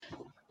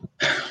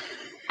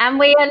And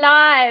we are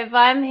live.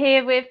 I'm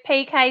here with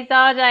PK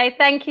Zade.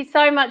 Thank you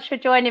so much for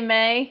joining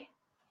me.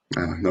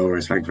 No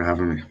worries. Thank you for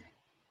having me.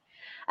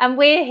 And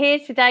we're here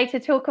today to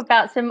talk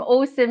about some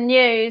awesome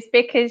news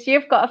because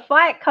you've got a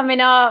fight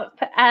coming up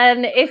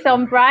and it's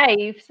on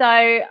Brave.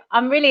 So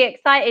I'm really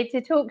excited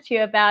to talk to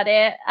you about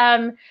it.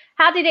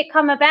 How did it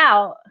come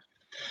about?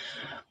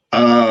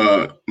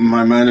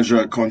 My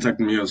manager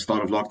contacted me at the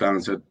start of lockdown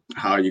and said,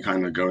 "How are you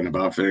kind of going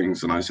about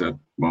things?" And I said,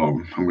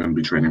 "Well, I'm going to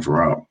be training for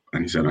RAP."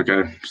 And he said,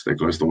 "Okay, stay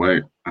close to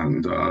weight."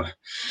 And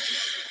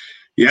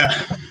yeah,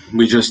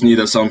 we just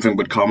needed something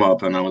would come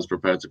up, and I was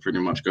prepared to pretty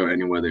much go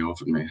anywhere they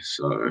offered me.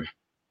 So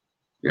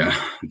yeah,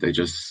 they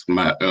just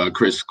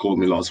Chris called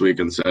me last week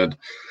and said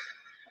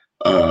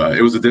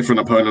it was a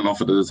different opponent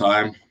offered at the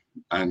time,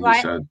 and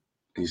Right.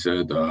 he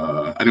said,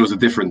 and it was a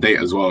different date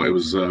as well. It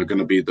was going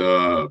to be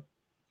the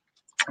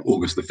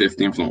August the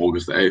 15th, not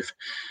August the 8th.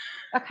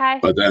 Okay.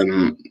 But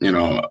then,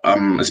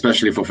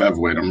 especially for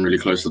featherweight, I'm really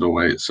close to the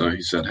weight. So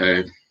he said,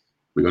 "Hey,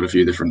 we got a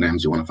few different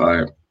names. You want to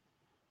fight?"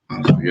 I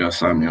was like, "Yeah,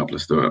 sign me up.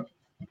 Let's do it."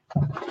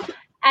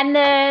 And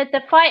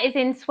the fight is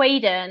in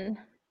Sweden.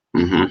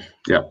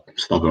 Yep,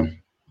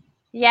 Stockholm.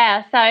 So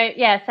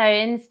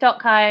in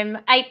Stockholm,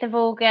 8th of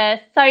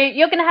August. So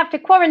you're going to have to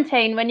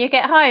quarantine when you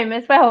get home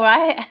as well,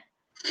 right?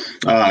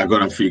 I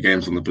got a few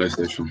games on the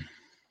PlayStation.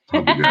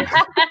 I'll be good.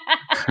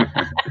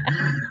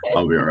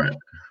 I'll be all right.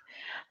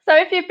 So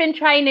if you've been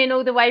training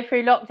all the way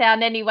through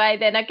lockdown anyway,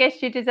 then I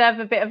guess you deserve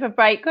a bit of a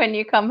break when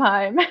you come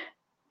home.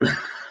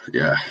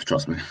 Yeah,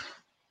 trust me.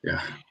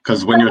 Yeah,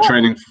 because when you're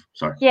training,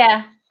 sorry.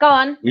 Yeah, go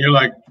on.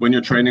 When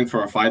you're training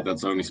for a fight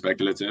that's only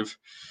speculative,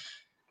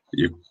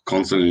 you're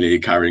constantly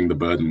carrying the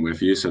burden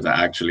with you. So to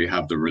actually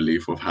have the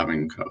relief of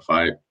having a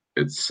fight,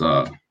 it's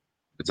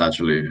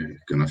actually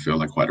gonna feel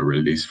like quite a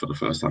release for the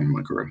first time in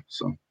my career.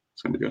 So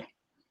it's gonna be good.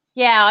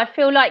 Yeah, I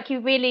feel like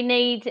you really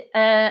need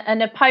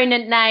an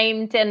opponent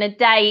named and a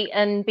date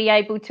and be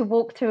able to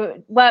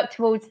work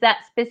towards that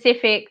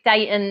specific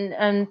date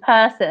and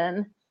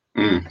person.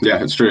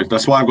 Yeah, it's true.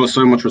 That's why I've got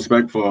so much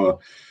respect for,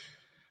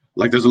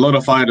 there's a lot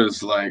of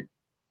fighters that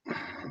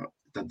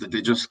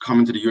they just come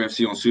into the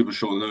UFC on super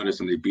short notice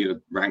and they beat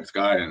a ranked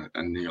guy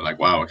and you're like,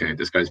 wow, okay,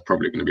 this guy's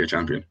probably going to be a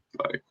champion.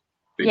 Like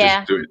they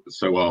just do it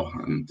so well.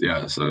 And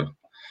yeah, so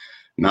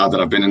now that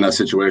I've been in that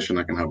situation,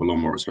 I can have a lot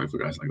more respect for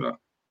guys like that.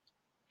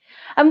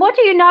 And what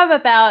do you know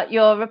about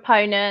your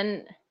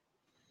opponent?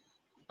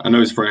 I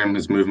know his frame,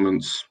 his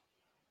movements,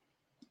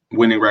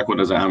 winning record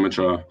as an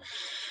amateur.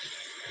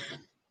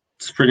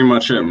 It's pretty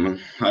much it.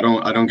 I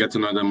don't get to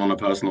know them on a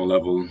personal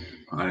level.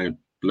 I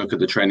look at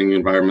the training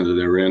environment that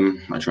they're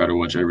in. I try to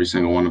watch every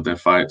single one of their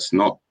fights,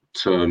 not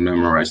to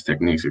memorize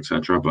techniques,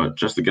 etc., but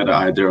just to get an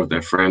idea of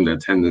their frame, their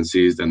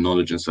tendencies, their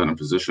knowledge in certain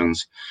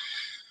positions.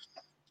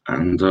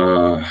 And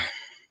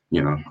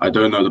I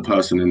don't know the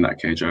person in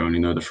that cage. I only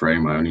know the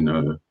frame. I only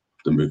know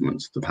the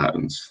movements, the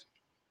patterns.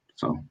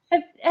 So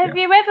have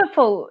you ever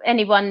fought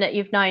anyone that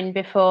you've known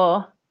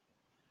before?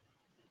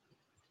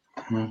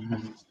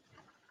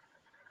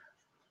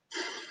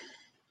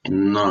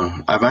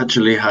 No, I've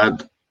actually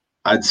had,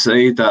 I'd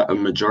say that a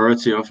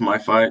majority of my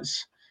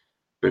fights,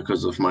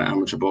 because of my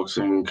amateur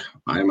boxing,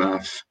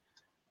 IMAF,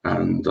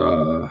 and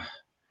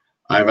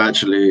I've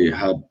actually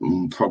had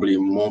probably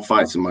more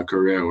fights in my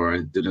career where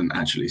I didn't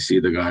actually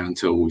see the guy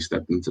until we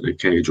stepped into the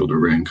cage or the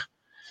ring.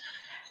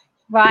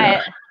 Right.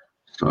 Yeah.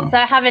 So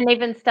I haven't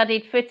even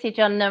studied footage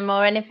on them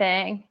or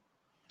anything.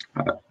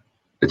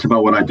 It's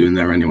about what I do in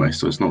there anyway,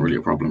 so it's not really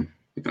a problem.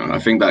 I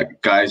think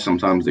that guys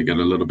sometimes they get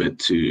a little bit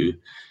too.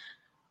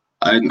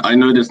 I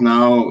know this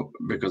now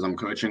because I'm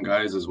coaching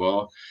guys as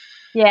well.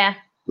 Yeah.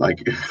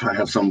 Like if I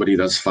have somebody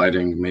that's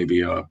fighting maybe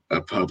a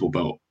purple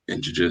belt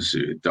in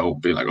jiu-jitsu, they'll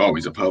be like, "Oh,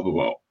 he's a purple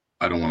belt.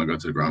 I don't want to go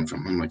to the ground for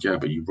him." I'm like, "Yeah,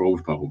 but you roll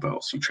with purple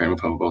belts. You train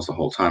with purple belts the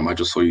whole time. I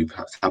just saw you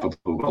tap a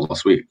purple belt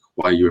last week.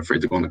 Why are you afraid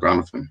to go on the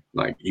ground with him?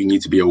 Like, you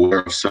need to be aware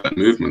of certain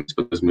movements,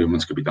 but those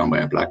movements could be done by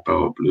a black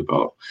belt, a blue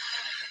belt,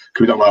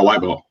 could be done by a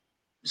white belt.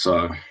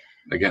 So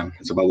again,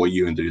 it's about what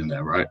you and doing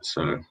there, right?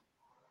 So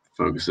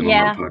focusing on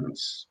the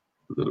opponents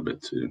a little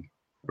bit too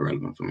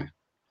irrelevant for me.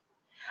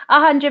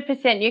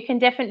 100%. You can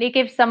definitely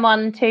give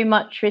someone too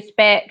much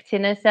respect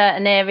in a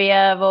certain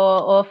area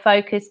or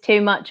focus too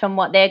much on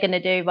what they're going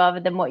to do rather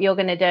than what you're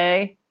going to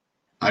do.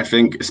 I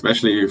think,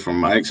 especially from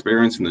my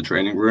experience in the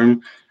training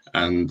room,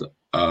 and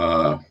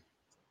I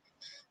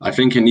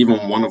think in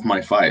even one of my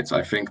fights,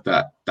 I think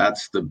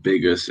that's the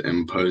biggest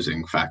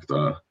imposing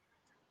factor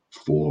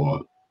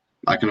for,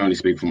 I can only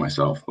speak for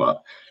myself,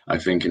 but I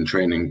think in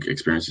training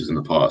experiences in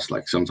the past,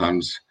 like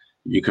sometimes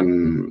you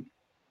can,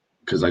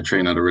 because I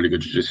train at a really good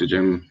jiu-jitsu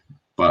gym,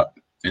 but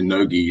in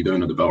Nogi, you don't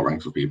know the belt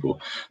ranks for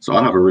people. So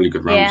I'll have a really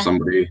good round with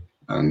somebody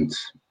and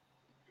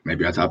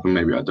maybe I tap them,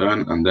 maybe I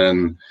don't. And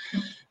then,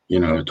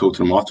 talk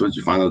to them afterwards,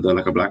 you find out they're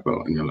like a black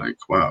belt and you're like,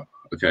 wow,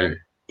 okay.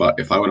 But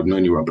if I would have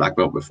known you were a black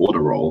belt before the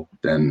roll,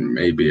 then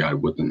maybe I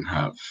wouldn't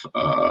have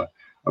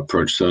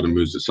approached certain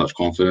moves with such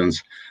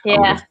confidence.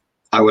 Yeah.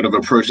 I would have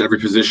approached every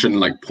position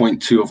like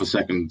 0.2 of a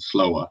second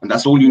slower. And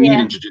that's all you need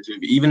in jiu-jitsu.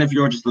 Even if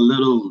you're just a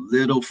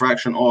little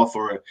fraction off,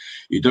 or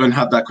you don't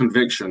have that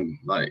conviction,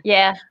 like,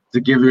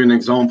 to give you an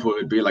example,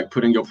 it'd be like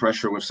putting your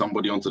pressure with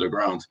somebody onto the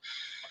ground.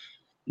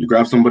 You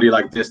grab somebody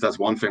like this, that's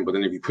one thing. But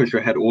then if you push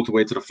your head all the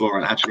way to the floor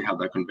and actually have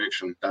that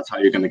conviction, that's how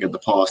you're going to get the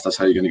pass. That's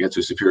how you're going to get to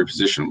a superior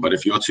position. But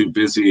if you're too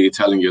busy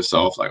telling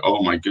yourself like,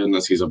 oh my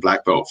goodness, he's a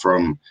black belt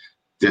from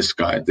this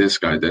guy,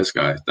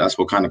 that's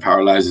what kind of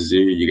paralyzes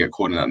you. You get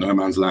caught in that no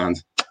man's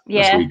land.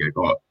 That's where you get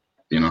caught,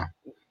 you know.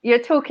 You're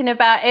talking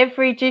about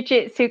every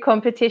jiu-jitsu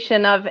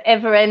competition I've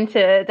ever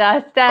entered.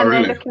 I stand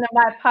there looking at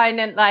my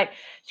opponent like,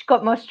 she's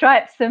got more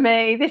stripes than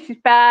me. This is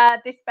bad.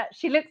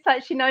 She looks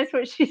like she knows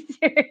what she's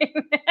doing.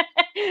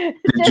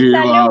 Just a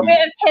little bit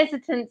of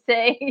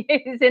hesitancy.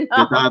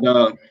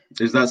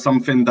 Is that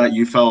something that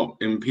you felt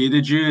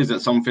impeded you? Is that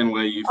something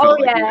where you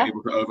felt like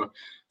you were able to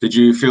did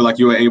you feel like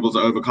you were able to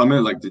overcome it?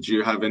 Like, did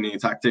you have any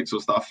tactics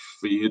or stuff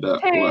for you that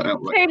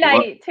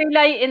too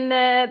late in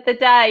the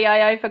day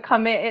I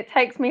overcome it? It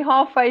takes me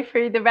halfway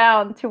through the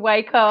round to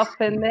wake up,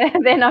 and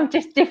then I'm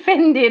just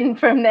defending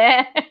from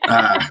there.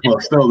 Well,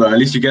 still though, at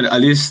least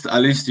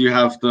you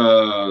have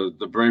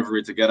the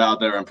bravery to get out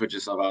there and put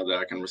yourself out there.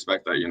 I can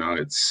respect that. You know,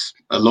 it's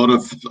a lot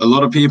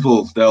of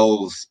people,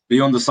 they'll be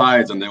on the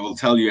sides and they will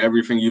tell you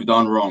everything you've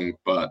done wrong,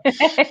 but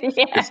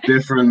it's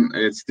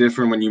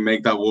different when you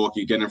make that walk.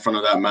 You get in front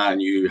of that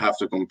man, you have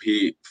to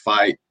compete,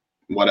 fight,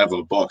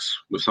 whatever, box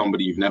with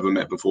somebody you've never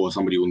met before,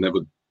 somebody you'll never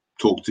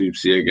talk to,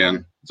 see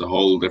again. It's a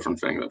whole different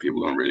thing that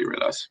people don't really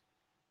realize.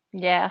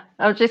 Yeah,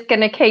 I'm just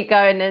going to keep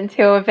going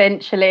until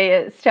eventually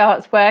it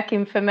starts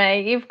working for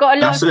me. You've got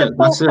a lot of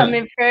support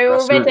coming through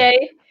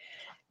already.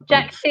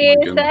 Jack C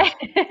is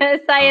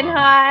saying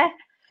hi.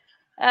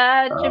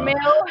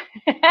 Jamil.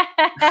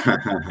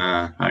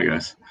 Hi,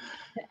 guys.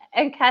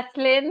 And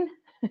Kathleen.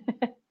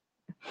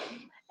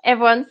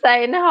 Everyone's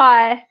saying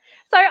hi.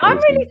 So I'm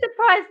really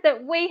surprised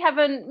that we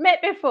haven't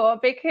met before,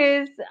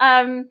 because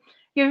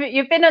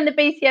you've been on the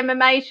BC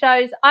MMA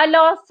shows. I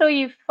last saw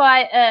you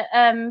fight at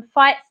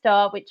Fight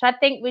Star, which I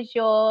think was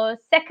your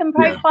second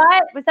pro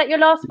fight. Was that your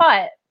last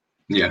fight?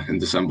 Yeah, in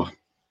December.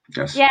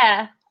 Yes.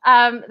 Yeah.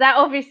 That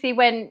obviously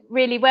went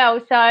really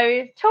well.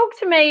 So talk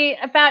to me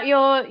about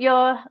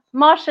your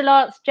martial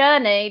arts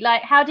journey.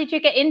 Like, how did you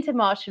get into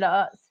martial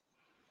arts?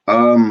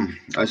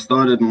 I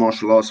started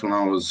martial arts when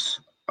I was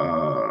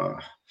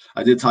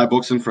I did Thai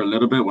boxing for a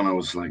little bit when I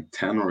was like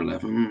 10 or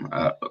 11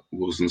 at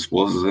Wilson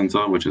Sports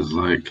Center, which is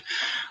like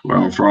where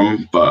I'm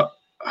from, but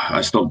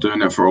I stopped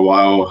doing it for a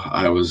while.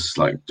 I was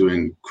like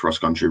doing cross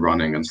country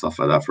running and stuff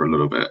like that for a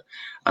little bit.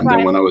 And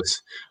then when I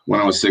was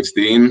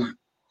 16,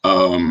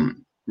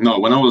 when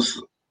I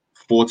was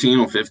 14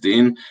 or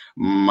 15,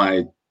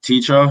 my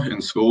teacher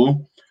in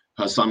school,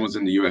 her son was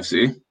in the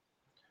UFC.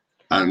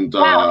 And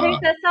who's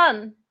her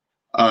son?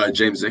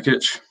 James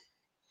Zikic.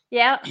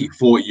 Yeah. He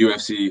fought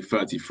UFC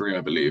 33,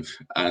 I believe.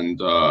 And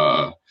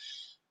I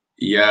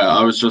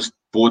was just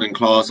bored in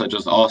class. I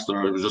just asked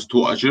her.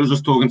 She was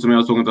just talking to me. I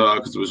was talking to her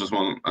because it was just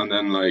one. And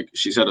then like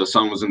she said her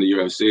son was in the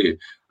UFC.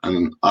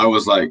 And I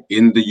was like,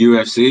 in the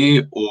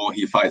UFC or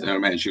he fights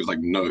MMA? And she was like,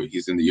 no,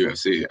 he's in the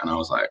UFC. And I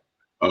was like,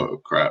 oh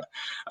crap.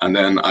 And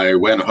then I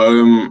went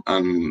home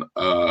and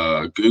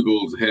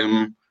Googled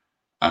him.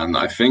 And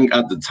I think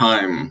at the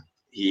time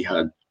he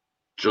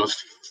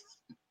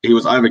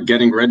was either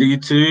getting ready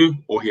to,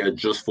 or he had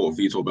just fought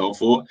Vitor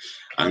Belfort.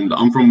 And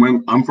I'm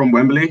from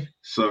Wembley,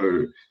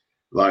 so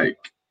like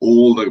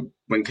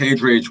when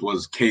Cage Rage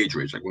was Cage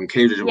Rage, like when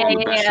Cage Rage was one of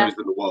the best shows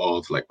in the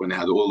world, like when they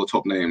had all the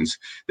top names,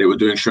 they were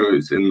doing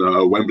shows in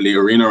the Wembley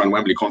Arena and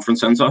Wembley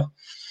Conference Center.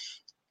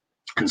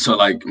 And so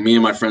like me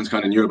and my friends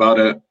kind of knew about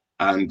it.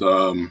 And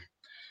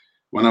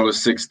when I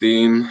was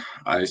 16,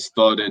 I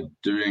started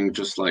doing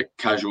just like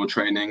casual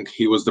training.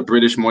 He was the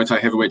British Muay Thai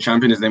heavyweight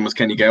champion. His name was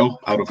Kenny Gale,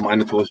 out of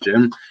Minotaur's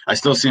gym. I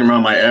still see him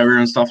around my area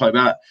and stuff like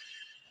that.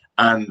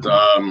 And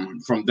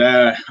from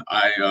there,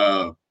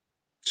 I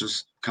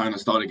just kind of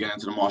started getting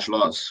into the martial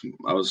arts.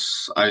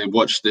 I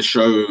watched this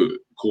show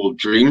called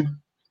Dream.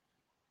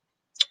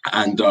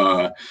 And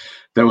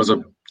there was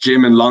a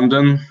gym in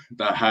London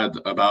that had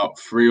about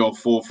 3 or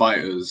 4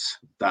 fighters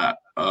that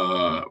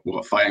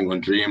were fighting on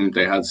Dream.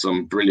 They had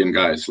some brilliant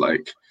guys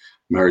like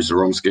Mary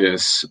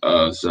Zaromskis,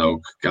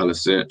 Zelk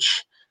Galicic.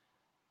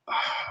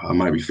 I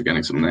might be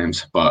forgetting some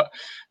names, but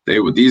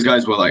these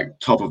guys were like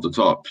top of the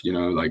top, you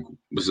know, like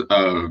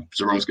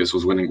Zaromskis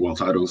was winning world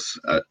titles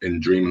in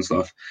Dream and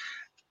stuff.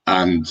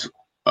 And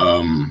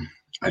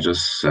I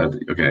just said,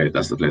 okay,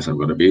 that's the place I've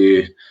got to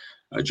be.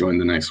 I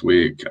joined the next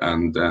week,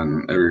 and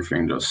then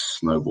everything just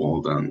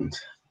snowballed, and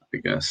I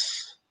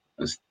guess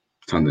it's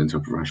turned into a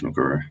professional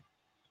career.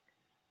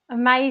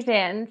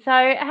 Amazing.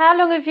 So how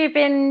long have you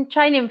been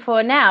training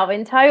for now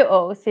in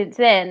total since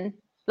then?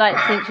 Like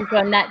since you've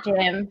joined that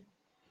gym?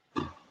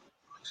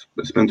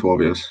 It's been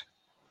 12 years.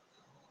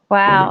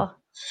 Wow.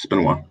 It's been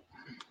a while.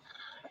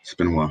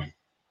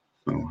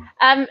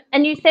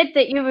 And you said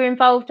that you were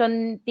involved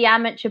on the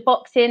amateur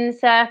boxing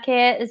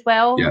circuit as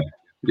well?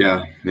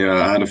 Yeah,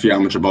 yeah. I had a few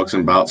amateur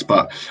boxing bouts,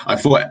 but I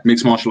fought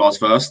mixed martial arts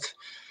first.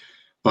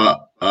 But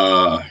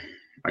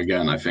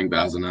again, I think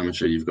that as an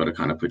amateur, you've got to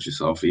kind of put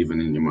yourself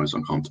even in your most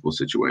uncomfortable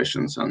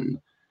situations. And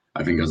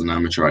I think as an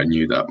amateur, I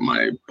knew that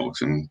my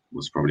boxing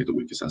was probably the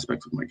weakest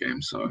aspect of my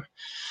game. So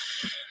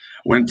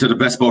went to the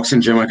best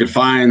boxing gym I could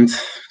find,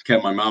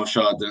 kept my mouth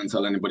shut, didn't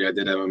tell anybody I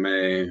did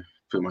MMA,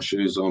 put my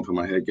shoes on, put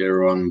my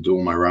headgear on, do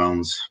all my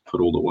rounds,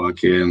 put all the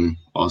work in,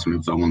 asked me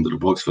if I wanted to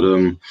box for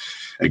them.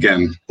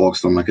 Again,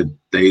 boxed on like a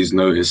day's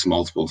notice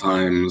multiple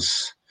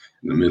times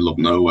in the middle of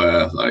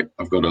nowhere. Like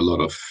I've got a lot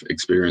of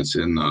experience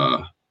in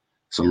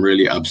some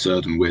really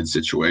absurd and weird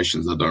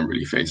situations that don't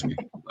really faze me.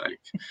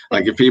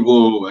 Like if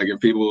people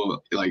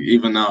like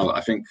even now,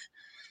 I think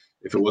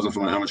if it wasn't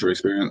for my amateur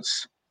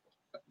experience,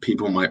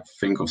 people might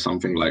think of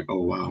something like,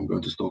 oh wow, I'm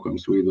going to Stockholm,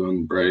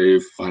 Sweden,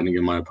 brave, fighting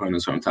in my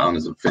opponent's hometown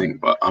is a thing.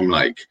 But I'm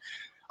like,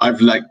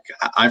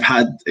 I've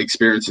had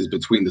experiences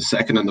between the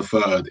second and the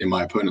third in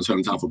my opponent's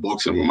hometown for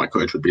boxing where my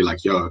coach would be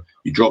like, yo,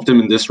 you dropped him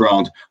in this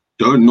round,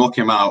 don't knock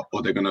him out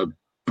or they're gonna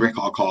brick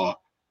our car.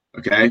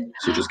 Okay,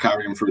 so just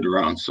carry him through the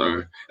round.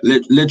 So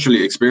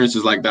literally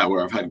experiences like that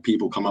where I've had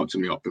people come up to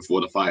me up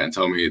before the fight and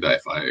tell me that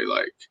if I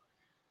like,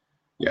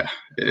 yeah,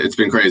 it's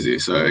been crazy.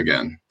 So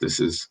again, this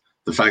is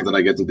the fact that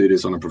I get to do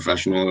this on a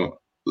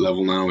professional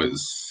level now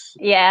is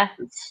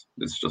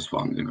it's just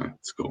fun, you know.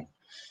 It's cool.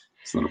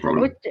 It's not a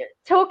problem. Well,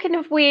 talking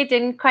of weird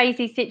and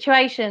crazy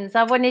situations,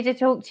 I wanted to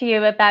talk to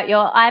you about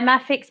your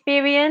IMMAF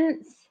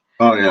experience.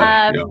 Oh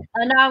yeah, yeah.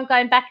 I know I'm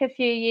going back a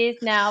few years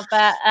now,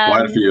 but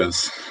quite a few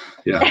years.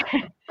 Yeah.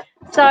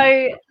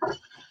 So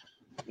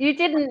you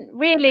didn't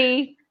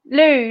really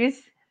lose,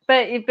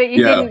 but you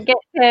didn't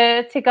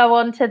get to go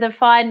on to the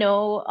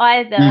final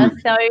either.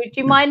 So do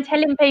you mind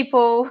telling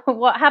people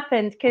what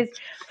happened? Because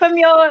from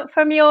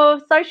your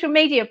social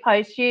media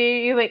posts,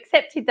 you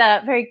accepted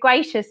that very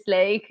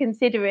graciously,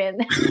 considering.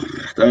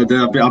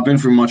 I've been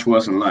through much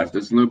worse in life.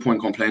 There's no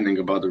point complaining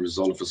about the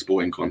result of a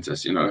sporting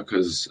contest, you know,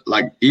 because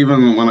like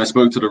even when I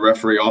spoke to the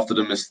referee after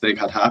the mistake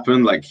had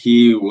happened, like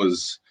he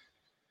was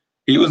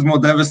more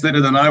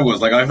devastated than I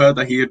was. Like I heard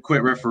that he had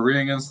quit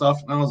refereeing and stuff,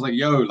 and I was like,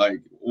 "Yo, like,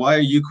 why are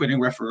you quitting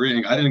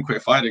refereeing? I didn't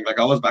quit fighting. Like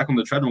I was back on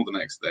the treadmill the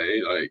next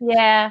day." Like,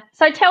 yeah.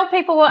 So tell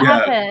people what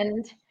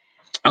happened.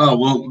 Oh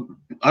well,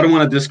 I don't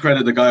want to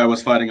discredit the guy I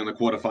was fighting in the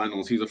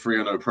quarterfinals. He's a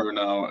 3-0 pro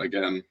now.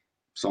 Again,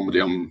 somebody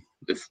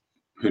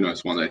who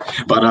knows one day.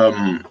 But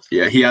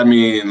yeah, he had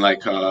me in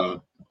like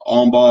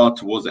armbar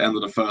towards the end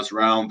of the first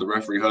round. The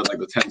referee heard like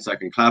the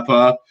 10-second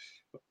clapper.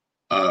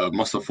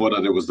 Must have thought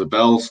that it was the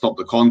bell, stopped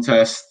the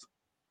contest.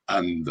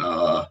 And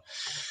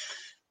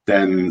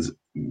then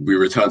we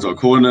returned to our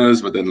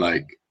corners, but then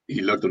like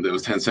he looked and there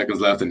was 10 seconds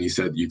left and he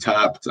said, you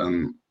tapped,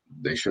 and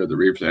they showed the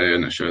replay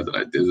and it showed that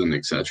I didn't,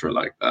 etc.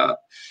 like that.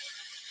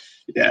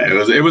 Yeah,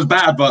 it was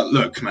bad, but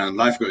look, man,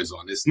 life goes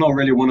on. It's not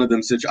really one of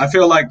them situations. I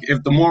feel like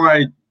if the more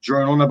I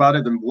drone on about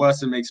it, the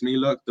worse it makes me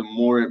look, the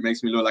more it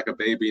makes me look like a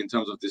baby in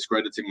terms of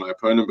discrediting my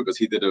opponent because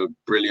he did a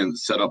brilliant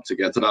setup to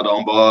get to that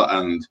armbar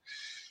and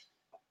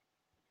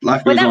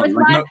life goes on. Well, that was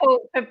my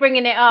fault for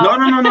bringing it up. No.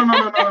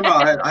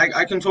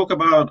 I can talk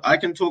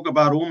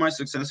about all my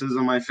successes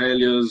and my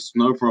failures,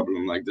 no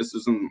problem. Like this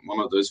isn't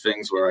one of those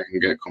things where I can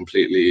get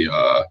completely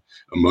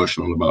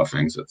emotional about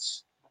things.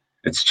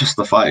 It's just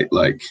a fight.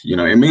 Like, you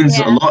know, it means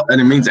a lot and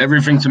it means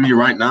everything to me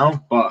right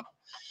now. But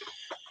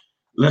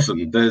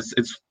listen,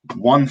 it's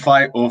one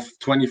fight of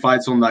 20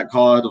 fights on that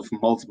card of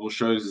multiple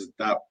shows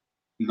that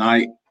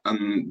night,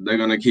 and they're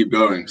gonna keep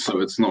going.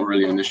 So it's not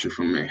really an issue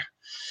for me.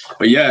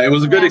 But yeah, it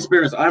was a good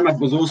experience. IMMAF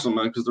was awesome,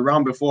 man, because the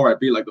round before I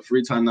beat like the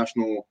 3-time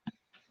national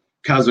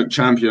Kazakh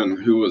champion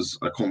who was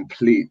a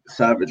complete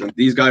savage. And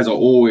these guys are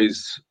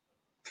always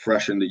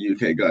fresh in the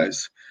UK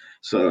guys.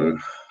 So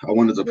I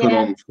wanted to put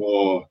on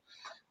for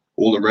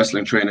all the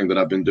wrestling training that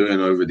I've been doing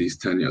over these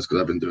 10 years,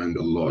 because I've been doing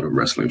a lot of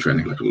wrestling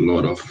training, like a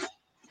lot of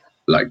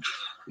like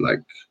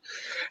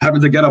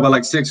having to get up at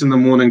like 6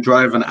 a.m,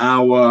 drive an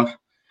hour,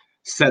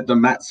 set the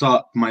mats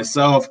up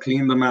myself,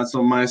 clean the mats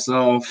up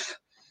myself.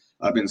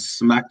 I've been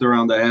smacked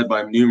around the head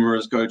by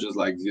numerous coaches.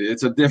 Like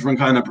it's a different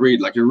kind of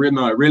breed. Like it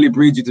really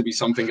breeds you to be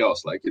something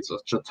else. Like it's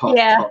such a tough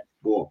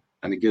sport,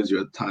 and it gives you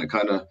a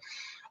kind of.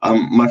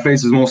 My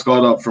face is more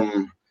scarred up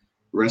from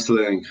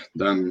wrestling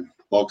than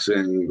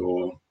boxing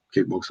or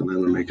kickboxing,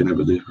 and making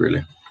ever do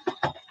really.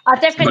 I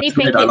definitely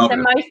think it's the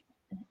most.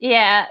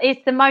 Yeah, it's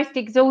the most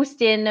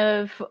exhausting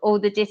of all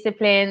the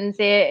disciplines.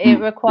 It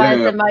requires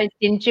the most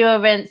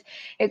endurance.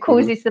 It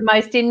causes the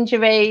most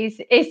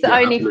injuries. It's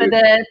only for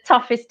the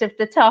toughest of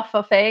the tough,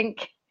 I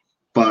think.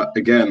 But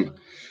again,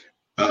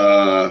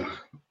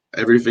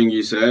 everything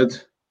you said,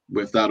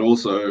 with that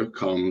also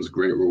comes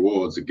great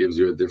rewards. It gives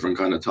you a different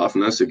kind of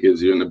toughness. It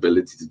gives you an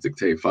ability to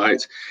dictate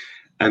fights.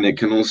 And it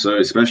can also,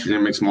 especially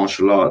in mixed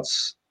martial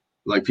arts,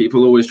 like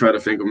people always try to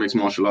think of mixed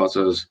martial arts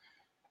as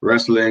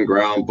wrestling,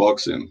 ground,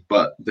 boxing,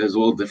 but there's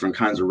all different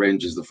kinds of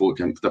ranges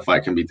the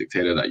fight can be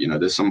dictated at. You know,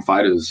 there's some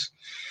fighters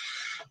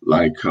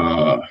like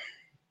I'll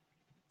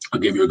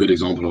give you a good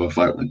example of a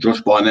fight when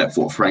Josh Barnett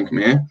fought Frank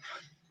Mir.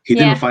 He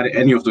didn't fight at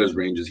any of those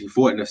ranges. He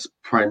fought in a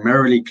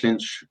primarily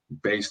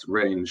clinch-based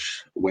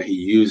range where he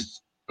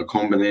used a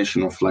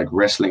combination of like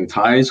wrestling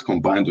ties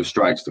combined with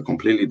strikes to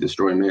completely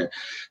destroy me.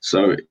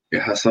 So it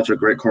has such a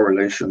great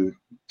correlation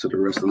to the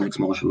rest of mixed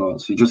martial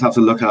arts. You just have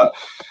to look at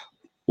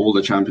all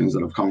the champions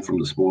that have come from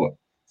the sport.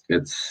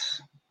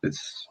 It's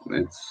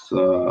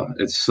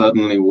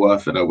certainly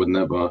worth it. I would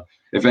never,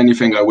 if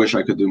anything, I wish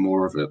I could do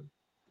more of it,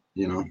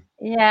 you know.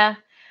 Yeah,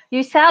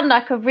 you sound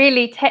like a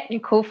really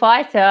technical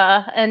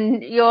fighter,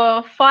 and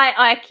your fight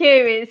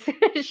IQ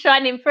is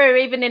shining through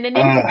even in an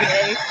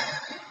interview.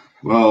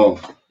 Well,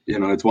 you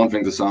know, it's one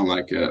thing to sound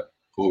like it.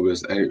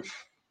 August 8th,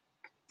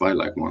 fight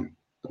like one.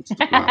 That's the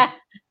plan.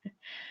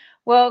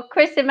 Well,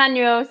 Chris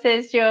Emmanuel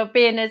says you're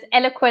being as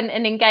eloquent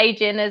and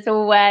engaging as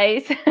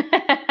always.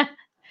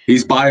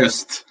 He's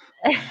biased.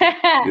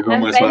 He's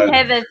on my side.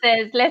 Heather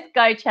says, let's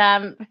go,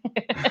 champ.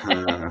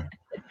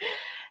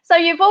 So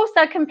you've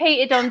also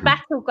competed on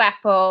Battle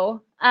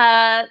Grapple.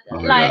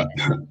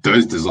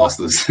 Those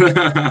disasters.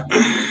 Yeah.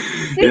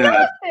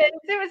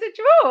 It was a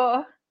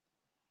draw.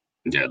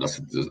 Yeah,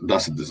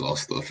 that's a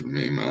disaster for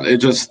me, man.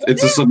 It's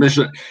a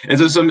submission.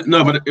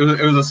 But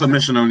it was a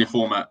submission only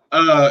format.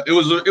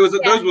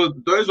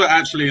 Those were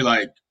actually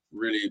like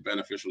really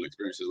beneficial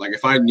experiences. Like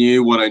if I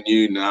knew what I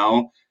knew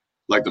now,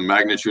 like the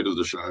magnitude of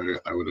the show,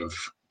 I would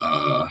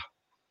have.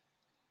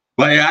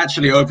 But it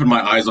actually opened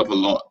my eyes up a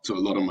lot to a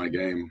lot of my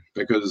game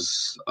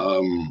because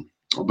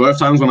both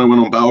times when I went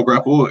on Battle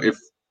Grapple, if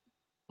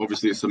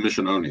obviously it's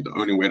submission only, the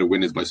only way to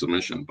win is by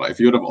submission. But if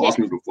you would have asked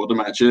me before the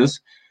matches.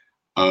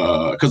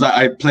 Because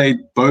I played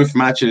both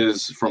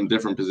matches from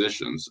different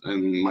positions.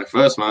 In my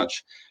first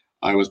match,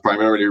 I was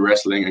primarily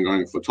wrestling and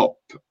going for top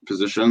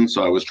position,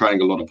 so I was trying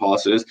a lot of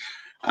passes.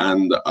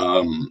 And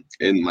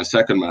in my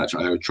second match,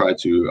 I tried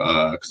to,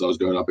 because I was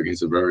going up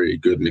against a very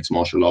good mixed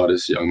martial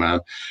artist, young man.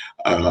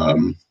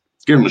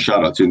 Give him a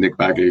shout out to Nick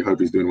Bagley. Hope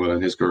he's doing well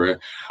in his career.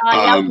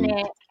 I love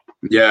Nick.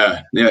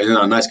 Yeah,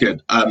 nice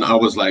kid. And I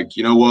was like,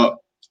 you know what?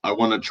 I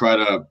want to try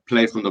to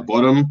play from the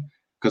bottom,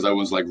 because I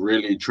was like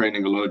really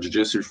training a lot of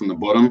jiu-jitsu from the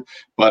bottom.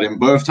 But in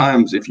both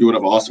times, if you would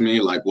have asked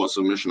me like what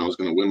submission I was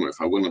going to win with,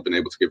 I wouldn't have been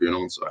able to give you an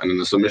answer. And in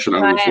the submission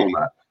only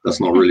format, that's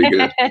not really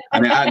good.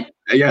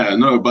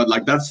 But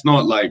like that's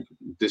not like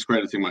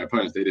discrediting my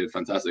opponents. They did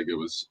fantastic.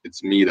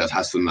 It's me that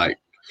has to like.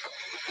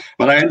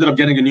 But I ended up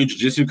getting a new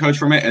jiu-jitsu coach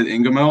from it at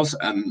Ingemels,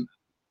 and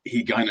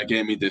he kind of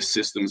gave me this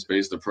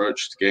systems-based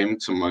approach to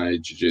my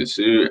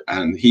jiu-jitsu,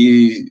 and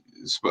he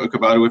spoke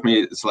about it with me.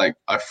 It's like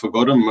I've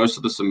forgotten most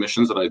of the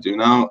submissions that I do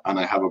now, and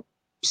I have a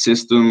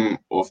system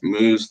of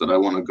moves that I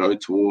want to go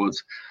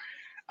towards.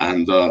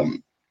 And I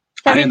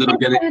ended up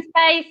getting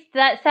space.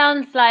 That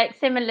sounds like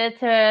similar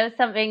to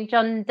something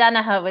John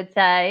Danaher would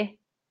say.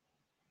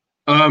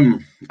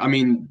 I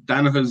mean,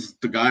 Danaher's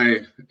the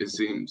guy.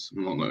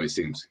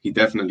 He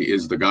definitely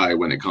is the guy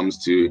when it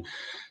comes to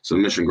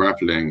submission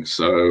grappling.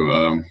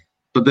 So,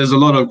 but there's a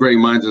lot of great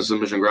minds in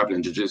submission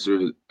grappling.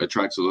 Jiu-jitsu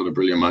attracts a lot of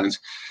brilliant minds.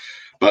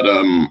 But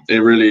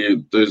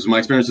my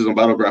experiences on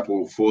Battle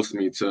Grapple forced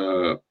me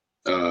to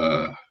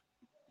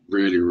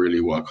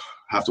really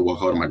have to work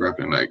hard on my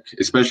grappling. Like,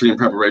 especially in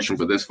preparation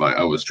for this fight,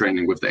 I was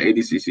training with the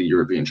ADCC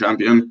European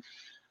champion,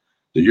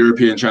 the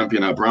European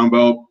champion at brown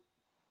belt,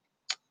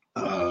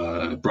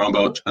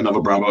 another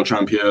brown belt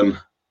champion.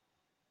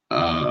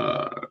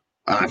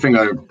 I think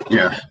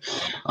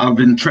I've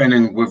been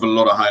training with a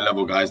lot of high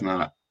level guys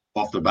now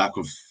off the back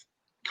of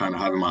kind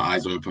of having my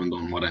eyes opened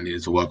on what I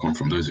needed to work on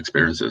from those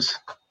experiences.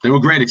 They were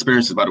great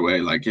experiences, by the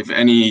way. Like if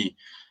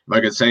I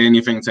could say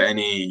anything to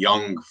any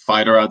young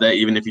fighter out there,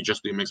 even if you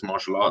just do mixed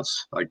martial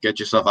arts, like get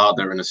yourself out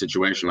there in a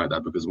situation like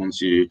that, because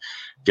once you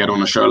get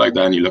on a show like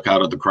that and you look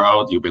out at the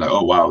crowd, you'll be like,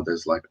 oh wow,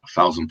 there's like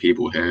 1,000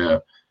 people here.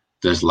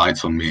 There's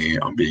lights on me.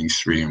 I'm being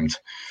streamed.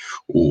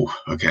 Oh,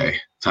 okay.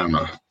 Time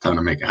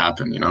to make it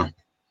happen, you know?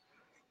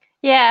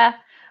 Yeah.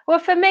 Well,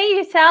 for me,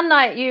 you sound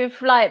like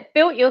you've like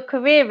built your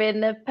career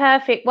in the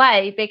perfect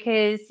way,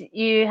 because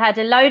you had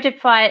a load of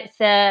fights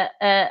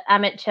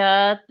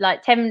amateur,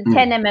 like 10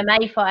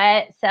 MMA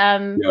fights.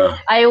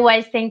 I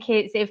always think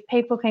if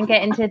people can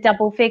get into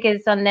double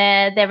figures on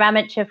their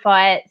amateur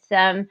fights,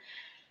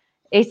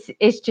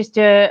 it's just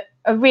a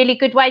really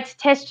good way to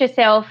test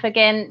yourself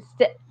against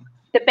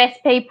the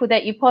best people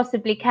that you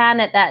possibly can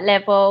at that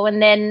level.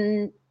 And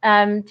then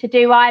to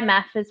do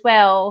IMMAF as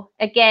well.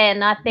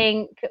 Again, I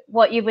think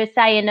what you were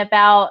saying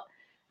about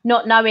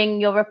not knowing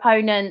your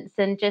opponents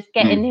and just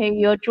getting who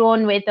you're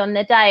drawn with on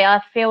the day,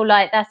 I feel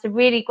like that's a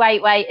really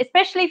great way,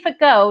 especially for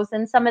girls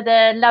and some of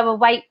the lower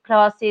weight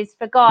classes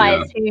for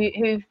guys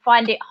who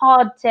find it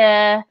hard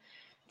to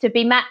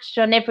be matched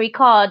on every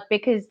card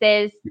because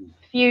there's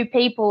few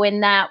people in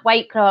that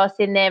weight class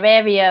in their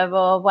area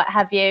or what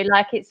have you.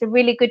 Like, it's a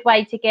really good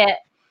way to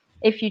get,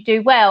 if you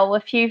do well, a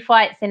few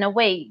fights in a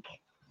week.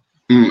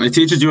 It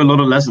teaches you a lot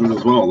of lessons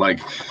as well.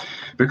 Like,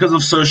 because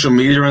of social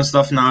media and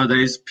stuff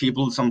nowadays,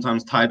 people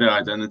sometimes tie their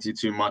identity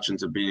too much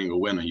into being a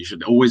winner. You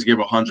should always give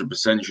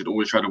 100%. You should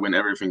always try to win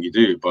everything you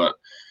do. But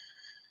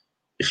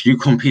if you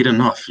compete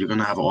enough, you're going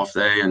to have an off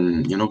day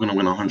and you're not going to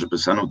win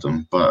 100% of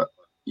them. But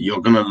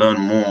you're gonna learn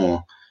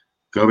more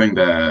going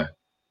there.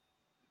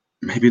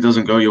 Maybe it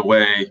doesn't go your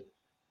way.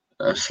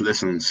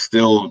 Listen,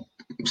 still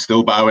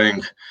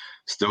bowing,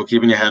 still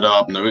keeping your head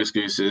up, no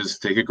excuses,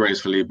 take it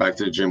gracefully, back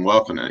to the gym,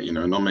 work on it,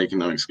 not making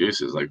no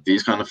excuses. Like,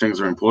 these kind of things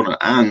are important.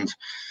 And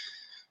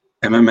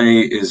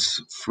MMA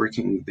is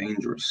freaking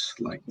dangerous.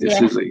 Like,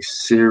 this is a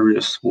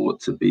serious sport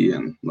to be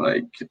in.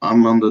 Like,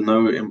 I'm under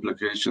no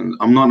implications.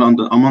 I'm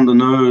under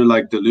no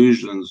like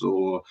delusions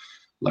or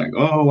like,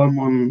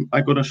 oh,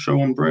 I got a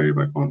show on Brave,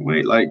 I can't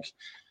wait. Like,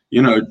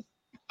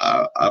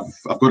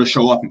 I've got to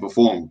show up and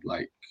perform.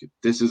 Like,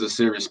 this is a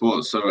serious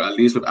sport. So at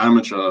least with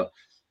amateur,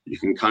 you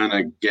can kind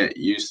of get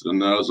used to the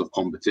nerves of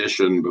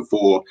competition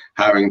before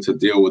having to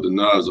deal with the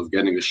nerves of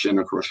getting a shin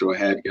across your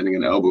head, getting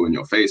an elbow in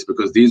your face,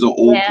 because these are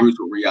all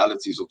brutal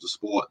realities of the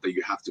sport that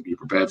you have to be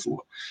prepared for.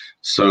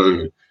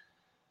 So,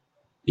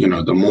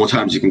 the more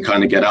times you can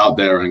kind of get out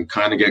there and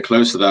kind of get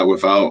close to that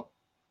without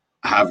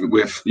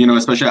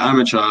especially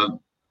amateur,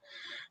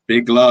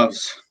 big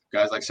gloves,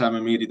 guys like Sam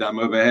Amidi, Dan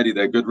Overheady,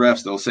 they're good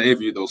refs. They'll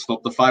save you. They'll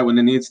stop the fight when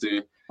it needs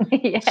to.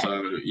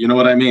 So, you know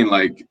what I mean?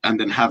 Like, and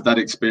then have that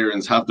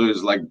experience, have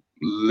those like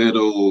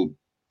little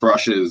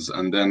brushes,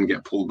 and then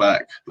get pulled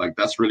back. Like,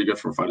 that's really good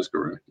for a fighter's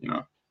career. You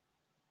don't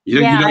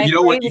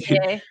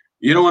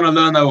want to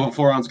learn that with a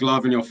 4-ounce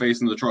glove in your face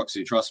in the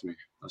Troxy. Trust me,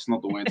 that's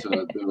not the way to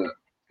do it,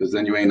 because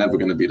then you ain't never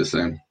going to be the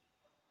same.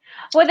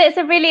 Well, there's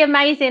a really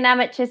amazing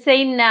amateur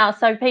scene now,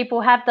 so people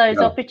have those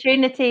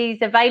opportunities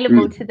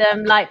available to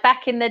them. Like,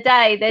 back in the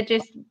day, there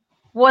just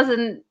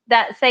wasn't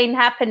that scene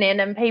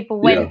happening, and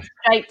people went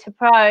straight to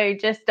pro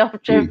just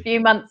after a few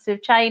months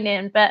of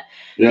training. But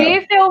do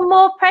you feel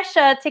more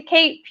pressure to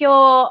keep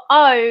your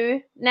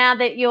O now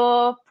that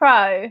you're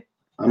pro?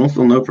 I don't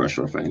feel no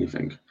pressure for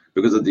anything,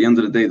 because at the end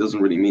of the day, it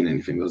doesn't really mean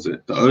anything, does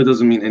it? The O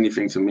doesn't mean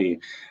anything to me,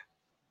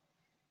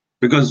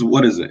 because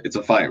what is it? It's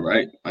a fight,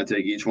 right? I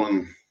take each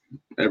one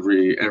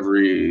every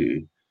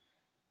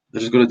I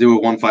just got to deal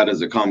with one fight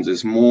as it comes.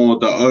 It's more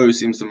the O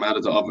seems to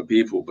matter to other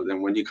people, but then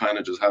when you kind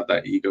of just have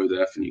that ego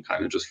death and you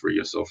kind of just free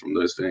yourself from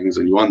those things,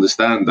 and you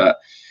understand that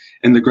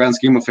in the grand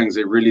scheme of things,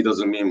 it really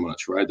doesn't mean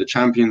much, right? The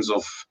champions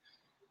of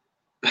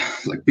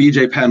like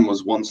BJ Penn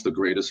was once the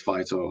greatest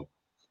fighter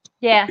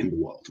in the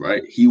world,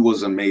 right? He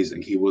was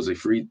amazing. He was a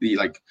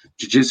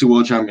jiu-jitsu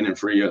world champion in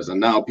 3 years, and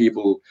now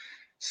people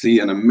see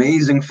an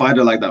amazing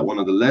fighter like that, one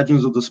of the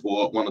legends of the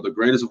sport, one of the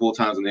greatest of all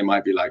times, and they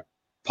might be like,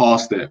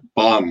 past it,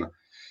 bum,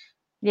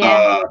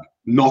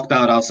 knocked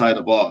out outside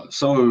the bar.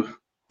 So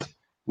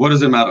what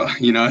does it matter?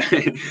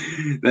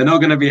 They're not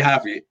going to be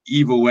happy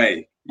either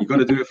way. You got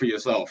to do it for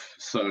yourself.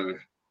 So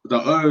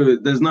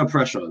there's no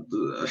pressure.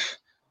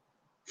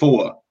 For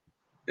what?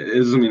 It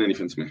doesn't mean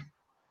anything to me.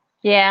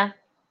 Yeah.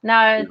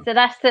 No, so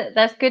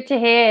that's good to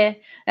hear.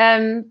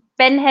 Ben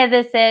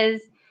Heather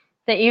says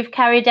that you've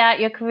carried out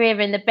your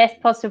career in the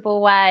best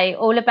possible way,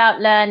 all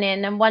about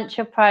learning. And once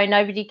you're pro,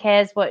 nobody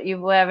cares what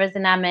you were as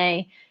an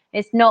AMI.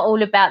 It's not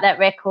all about that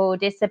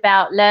record. It's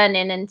about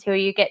learning until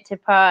you get to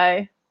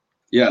pro.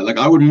 Yeah, like,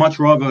 I would much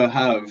rather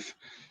have,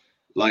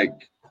 like,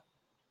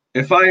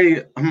 if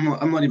I'm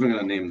not even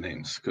going to name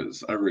names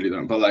because I really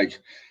don't, but like,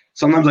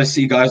 sometimes I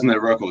see guys on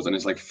their records and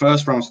it's like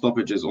first round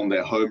stoppages on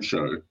their home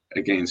show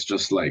against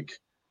just like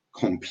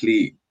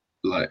complete,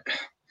 like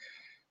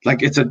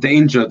it's a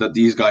danger that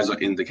these guys are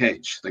in the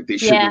cage. Like, they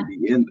shouldn't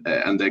be in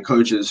there, and their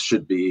coaches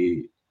should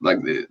be like,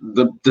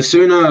 the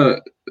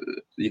sooner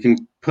you can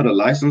put a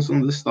license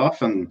on this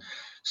stuff and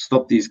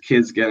stop these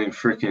kids getting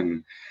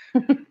freaking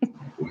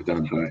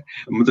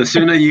the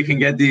sooner you can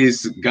get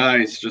these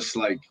guys just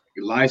like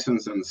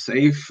licensed and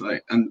safe,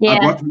 like, and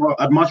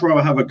I'd much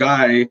rather have a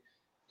guy.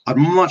 I'd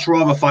much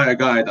rather fight a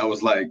guy that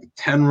was like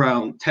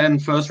 10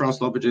 first round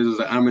stoppages as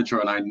an amateur,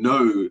 and I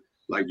know,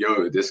 like,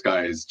 yo, this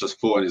guy is just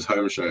fought his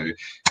home show.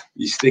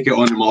 You stick it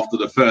on him after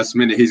the first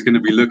minute, he's going to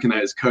be looking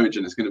at his coach,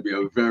 and it's going to be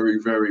a very,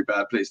 very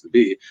bad place to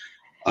be.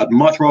 I'd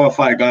much rather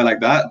fight a guy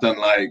like that than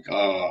like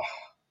a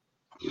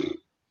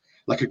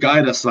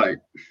guy that's like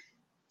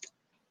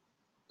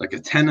a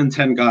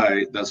 10-10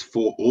 guy that's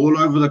fought all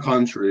over the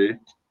country.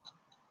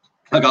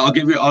 Like,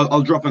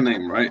 I'll drop a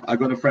name, right? I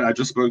got a friend, I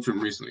just spoke to him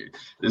recently.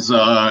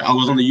 I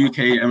was on the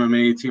UK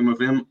MMA team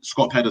with him,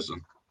 Scott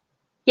Pedersen.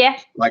 Yeah.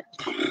 Like,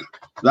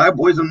 that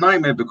boy's a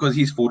nightmare because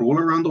he's fought all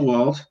around the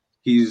world.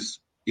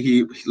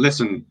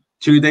 Listen,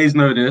 2 days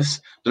notice.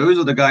 Those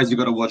are the guys you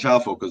got to watch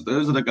out for, because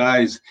those are the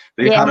guys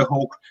they've had a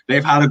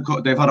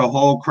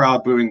whole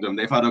crowd booing them.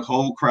 They've had a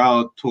whole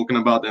crowd talking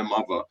about their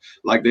mother.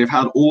 Like, they've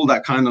had all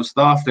that kind of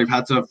stuff. They've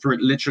had to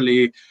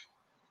literally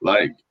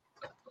like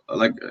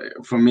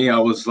for me, I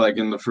was like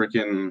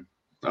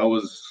I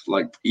was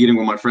like eating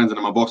with my friends, and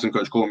then my boxing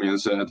coach called me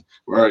and said,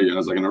 "Where are you?" And I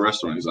was like, in a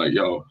restaurant. He's like,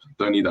 "Yo,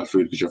 don't eat that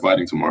food because you're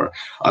fighting tomorrow."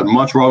 I'd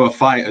much rather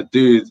fight a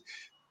dude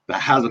that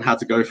hasn't had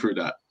to go through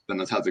that than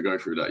has had to go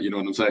through that. You know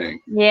what I'm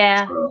saying?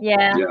 Yeah, so,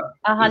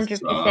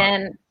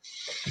 100%.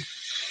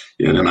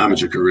 Yeah, them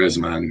amateur careers,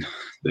 man,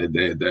 they're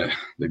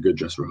good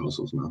dress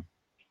rehearsals, man.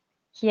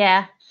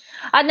 Yeah.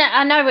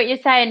 I know what you're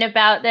saying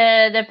about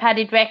the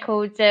padded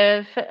records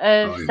of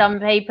Yeah. some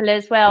people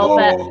as well,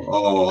 but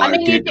I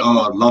mean,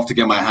 I'd love to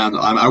get my hands.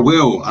 I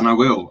will.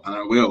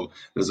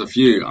 There's a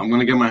few. I'm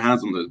gonna get my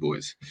hands on those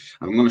boys.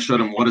 I'm gonna show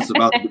them what it's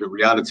about to be the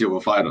reality of a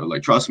fighter.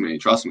 Like, trust me.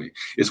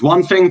 It's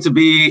one thing to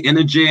be in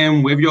a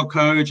gym with your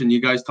coach and you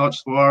guys touch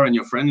spar and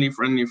you're friendly,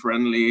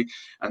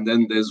 and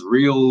then there's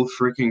real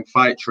freaking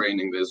fight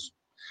training. There's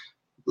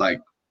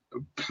like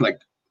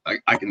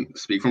I can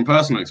speak from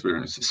personal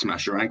experience.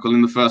 Smash your ankle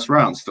in the first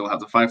round, still have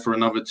to fight for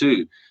another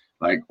 2,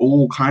 like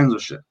all kinds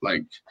of shit.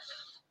 Like,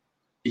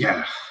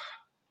 yeah.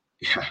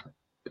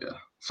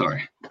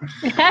 Sorry.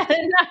 No,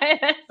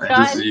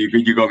 that's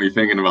you got me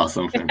thinking about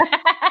something.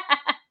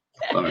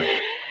 Sorry.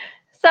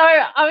 So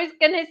I was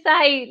going to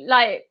say,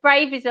 like,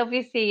 Brave is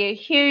obviously a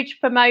huge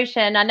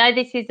promotion. I know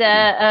this is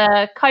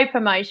a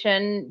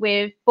co-promotion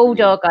with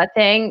Bulldog, I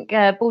think,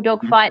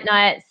 Bulldog Fight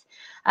Nights.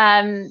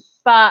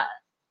 But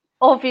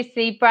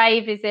obviously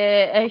Brave is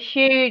a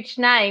huge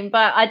name.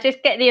 But I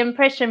just get the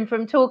impression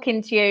from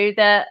talking to you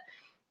that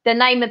the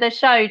name of the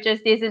show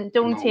just isn't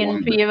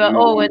daunting for you at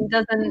all and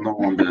doesn't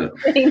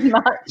mean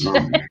much.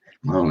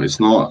 No, it's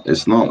not.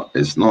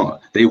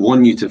 They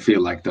want you to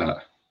feel like that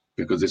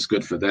because it's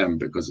good for them,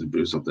 because it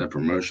boosts up their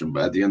promotion.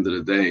 But at the end of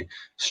the day,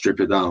 strip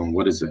it down.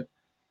 What is it?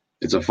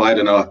 It's a fight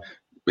in the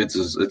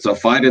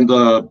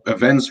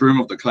events room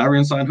of the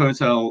Clarion-Sign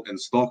Hotel in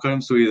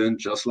Stockholm, Sweden,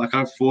 just like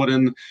I've fought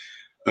in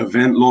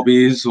event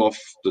lobbies of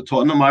the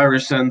Tottenham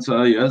Irish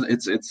Centre. Yes,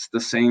 it's the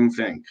same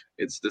thing.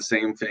 It'd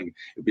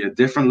be a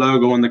different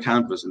logo on the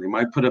canvas, and they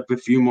might put up a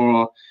few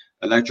more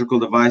electrical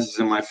devices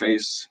in my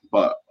face,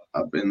 but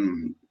I've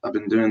been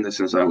doing this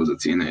since I was a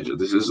teenager.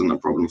 This isn't a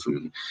problem for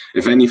me.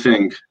 If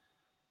anything,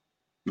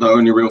 the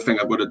only real thing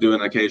I've got to do on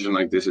an occasion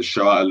like this is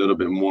show out a little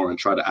bit more and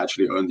try to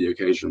actually own the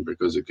occasion,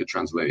 because it could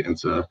translate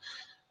into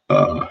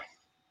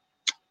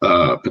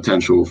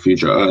potential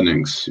future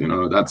earnings.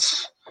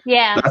 That's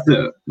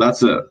it.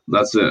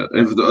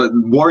 If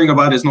worrying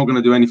about it's not going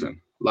to do anything.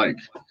 Like,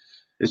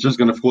 it's just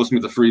going to force me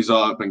to freeze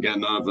up and get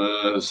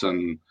nervous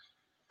and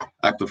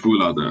act a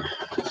fool out there.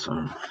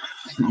 So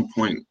no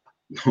point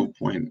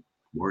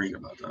worrying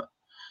about that.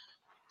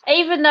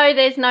 Even though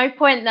there's no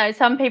point, though,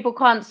 some people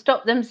can't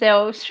stop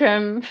themselves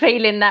from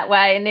feeling that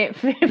way, and it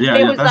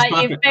feels like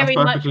you've very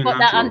much got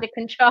that under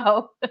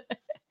control.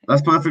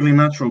 That's perfectly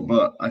natural,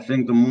 but I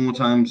think the more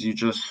times you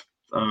just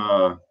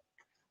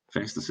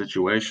face the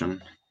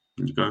situation,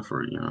 you go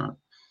for it,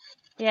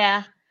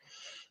 Yeah.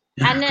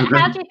 And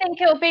how do you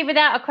think it'll be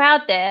without a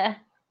crowd there?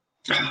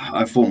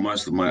 I thought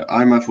most of my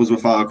IMMAF was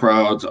without a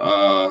crowd.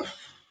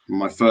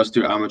 My first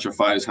 2 amateur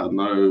fights had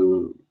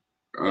no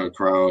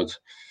crowd.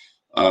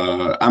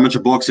 Amateur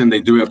boxing,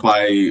 they do it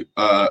by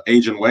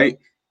age and weight.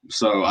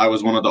 So I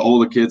was one of the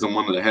older kids and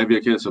one of the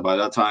heavier kids. So by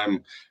that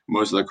time,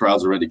 most of the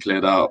crowd's already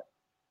cleared out.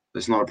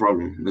 It's not a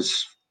problem.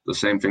 It's the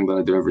same thing that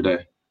I do every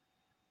day,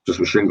 just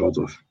with shin guards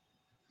off.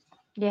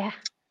 Yeah.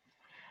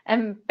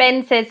 And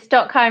Ben says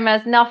Stockholm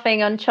has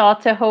nothing on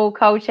Charter Hall,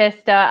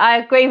 Colchester. I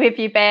agree with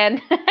you,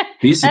 Ben.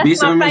 That's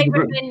my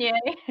favourite venue.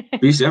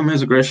 BCM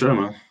is a great show,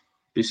 man.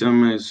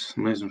 BCM is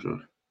an amazing show.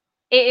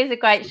 It is a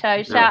great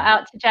show. Shout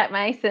out to Jack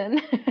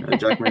Mason.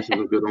 Jack Mason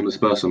was good on this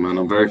person, man.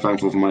 I'm very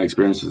thankful for my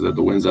experiences at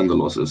the wins and the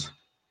losses.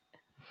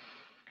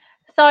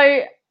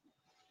 So,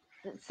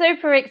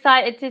 super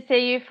excited to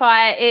see you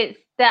fight. It's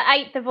the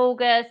 8th of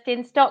August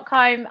in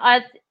Stockholm.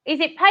 Is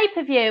it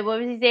pay-per-view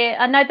or is it?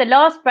 I know the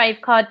last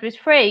Brave card was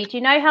free. Do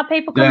you know how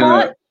people can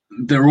watch?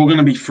 They're all going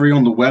to be free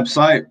on the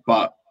website,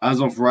 but as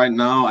of right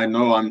now, I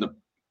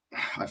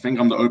think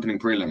I'm the opening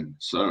prelim,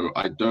 so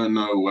I don't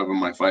know whether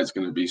my fight's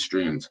going to be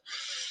streamed.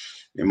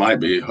 It might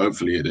be.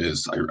 Hopefully it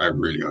is. I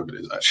really hope it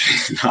is,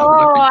 actually.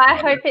 I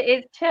hope it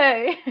is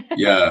too.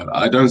 Yeah,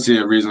 I don't see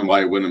a reason why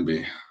it wouldn't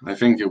be. I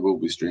think it will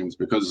be streamed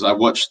because I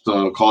watched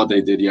the card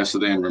they did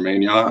yesterday in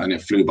Romania and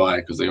it flew by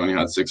because they only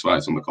had 6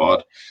 fights on the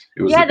card.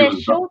 They're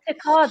shorter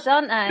cards,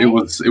 aren't they? It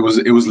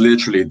was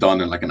literally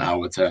done in like an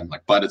hour 10.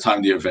 Like, by the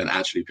time the event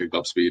actually picked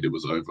up speed, it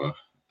was over.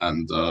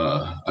 And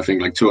I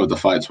think like 2 of the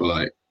fights were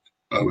like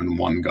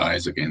 0-1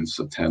 guys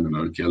against a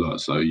 10-0 killer.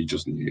 So you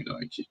just knew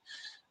like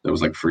there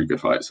was like 3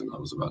 good fights and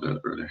that was about it,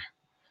 really.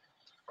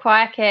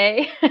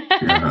 Crikey.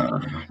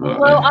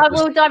 Well, I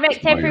will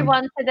direct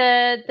everyone to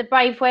the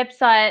Brave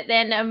website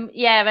then.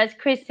 As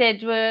Chris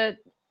said,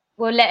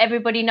 we'll let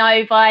everybody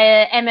know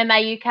via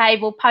MMA UK.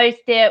 We'll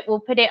post it.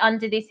 We'll put it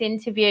under this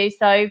interview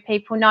so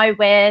people know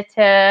where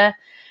to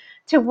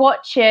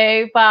watch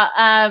you. But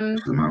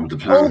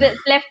all that's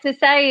left to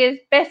say is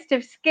best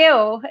of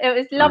skill. It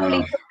was lovely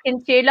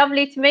talking to you.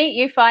 Lovely to meet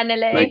you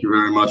finally. Thank you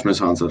very much, Miss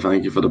Hunter.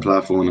 Thank you for the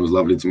platform. It was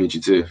lovely to meet you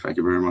too. Thank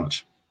you very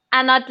much.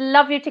 And I'd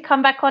love you to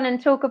come back on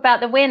and talk about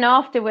the win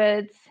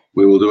afterwards.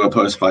 We will do a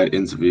post-fight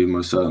interview,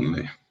 most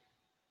certainly.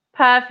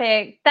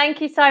 Perfect.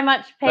 Thank you so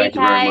much,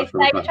 PK.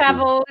 Safe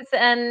travels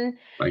and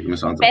thank you,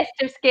 Miss Hunter. Best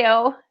of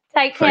skill.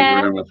 Take care. Thank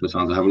you very much, Miss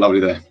Hunter. Have a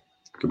lovely day.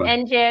 Goodbye.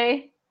 And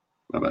you.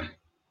 Bye-bye.